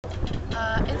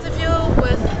Interview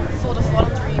with For the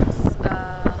Fallen Dreams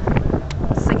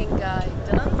singing guy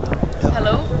Dylan. Yep.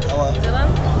 Hello, Hello. Dylan.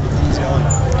 How's it going?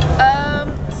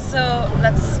 So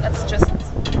let's just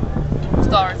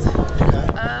start. Okay.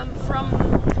 From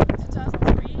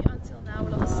 2003 until now, a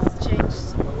lot has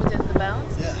changed within the band.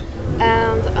 Yeah.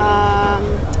 And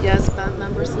yes, band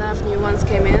members left, new ones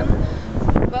came in.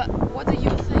 But what do you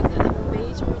think that a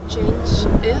major change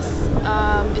is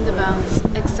in the band,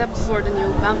 except for the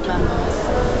new band members?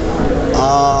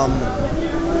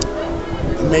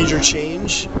 A major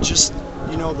change, just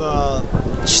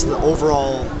the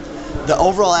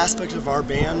overall aspect of our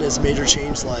band is major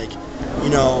change. Like,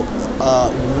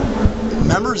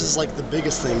 members is like the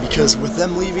biggest thing, because with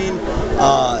them leaving,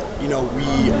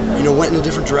 we went in a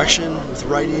different direction with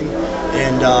writing,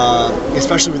 and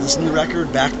especially with this new record,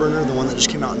 Backburner, the one that just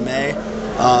came out in May.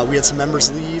 We had some members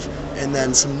leave, and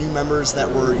then some new members that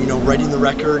were, writing the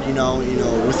record,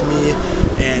 with me,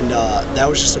 and that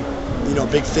was just a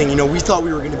big thing. We thought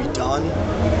we were going to be done,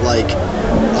 like,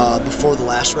 before the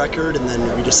last record, and then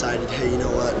we decided, hey, you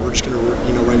know what, we're just going to,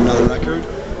 write another record.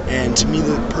 And to me,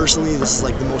 personally, this is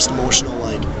like the most emotional,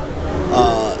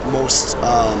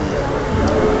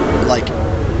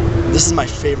 this is my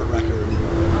favorite record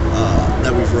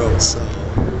that we've wrote. So,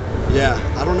 yeah,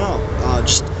 I don't know.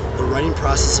 Just the writing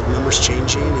process of members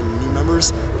changing and new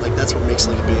members, like, that's what makes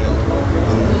like a band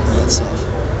and that stuff.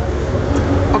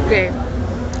 Okay.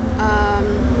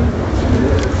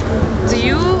 Do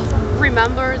you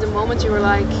remember the moment you were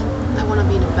like, I want to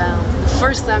be in a band? The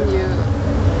first time you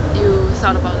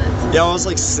thought about it? Yeah, I was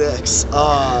like 6.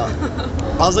 I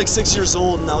was like 6 years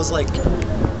old, and I was like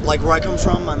where I come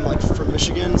from, I'm like from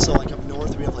Michigan, so like up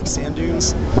north we have like sand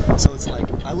dunes. So it's like,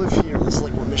 I live here, this is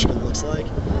like what Michigan looks like,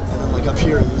 and then like up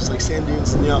here there's like sand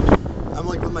dunes, and I'm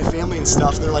like with my family and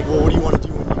stuff, and they're like, well, what do you want to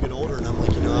do when you get older? And I'm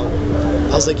like,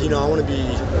 I was like, I want to be,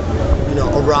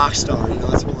 a rock star,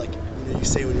 that's what like, you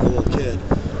say when you're a little kid.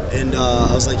 And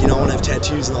I was like, I want to have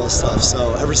tattoos and all this stuff.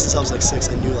 So ever since I was like 6,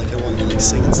 I knew like I wanted to like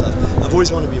sing and stuff. I've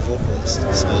always wanted to be a vocalist.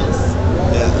 So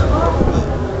yeah.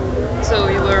 So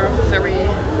you were very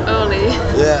early.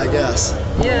 Yeah, I guess.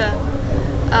 Yeah.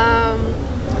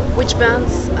 Which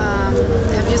bands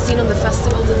have you seen on the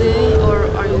festival today, or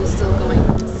are you still going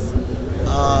to see?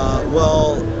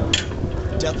 Well,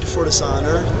 Death Before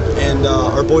Dishonor and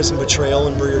our boys in Betrayal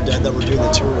and We're Your Dead that we're doing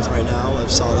the tour with right now.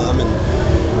 I've saw them, and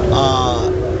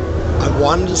I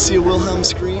wanted to see a Wilhelm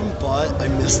scream, but I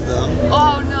missed them.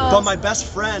 Oh no! But my best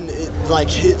friend,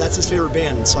 that's his favorite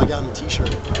band, so I got him a T-shirt.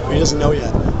 But he doesn't know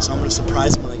yet, so I'm gonna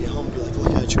surprise him when I get home and be like,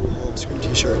 "Look at your Wilhelm scream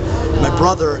T-shirt." My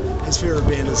brother, his favorite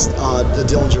band is the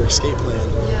Dillinger Escape Plan.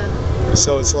 Yeah.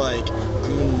 So it's like,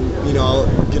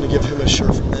 I'm gonna give him a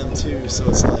shirt from them too. So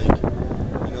it's like,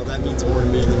 that means more to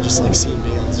me than just like seeing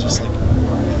bands, just like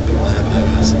people happy, I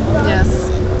guess. Yes,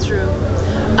 true.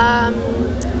 And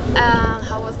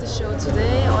how was the show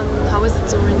today? How is the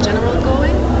tour in general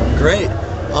going? Great.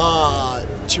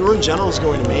 Tour in general is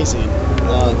going amazing.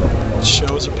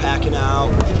 Shows are packing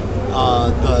out.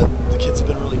 The kids have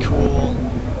been really cool.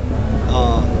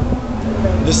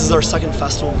 This is our second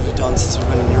festival we've done since we've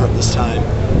been in Europe this time,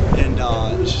 and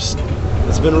it's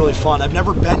been really fun. I've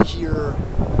never been here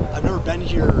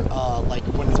like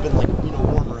when it's been like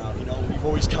warmer out. We've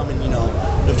always come in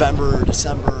November,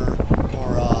 December,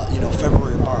 or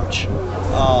February or March.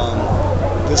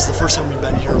 This is the first time we've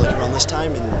been here like around this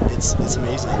time, and it's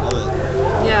amazing. I love it.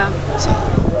 Yeah. So,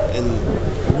 and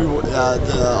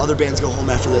the other bands go home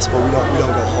after this, but we don't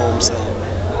go home. So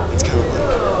it's kind of like, I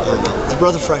don't know, it's a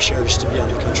breath of fresh air just to be out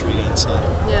of the country again. So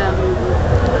yeah.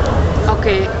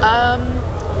 Okay.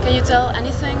 Can you tell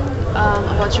anything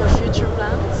about your future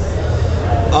plans?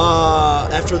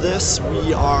 After this,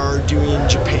 we are doing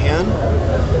Japan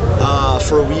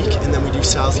for a week, and then we do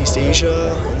Southeast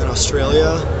Asia, and then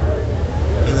Australia,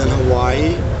 and then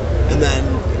Hawaii, and then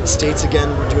States again.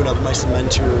 We're doing a Mice and Men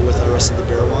tour with the rest of the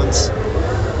Bear ones,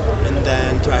 and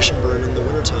then Thrash and Burn in the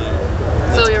wintertime.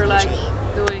 So you're like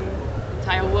doing the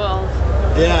entire world.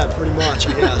 Yeah, pretty much,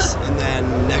 I guess. And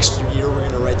then next year we're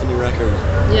gonna write the new record.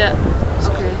 Yeah.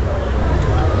 Okay.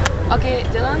 Okay,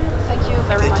 Dylan. Thank you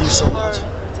very much Thank you so for much. your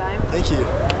time. Thank you.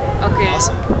 Okay.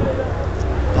 Awesome.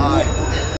 Bye.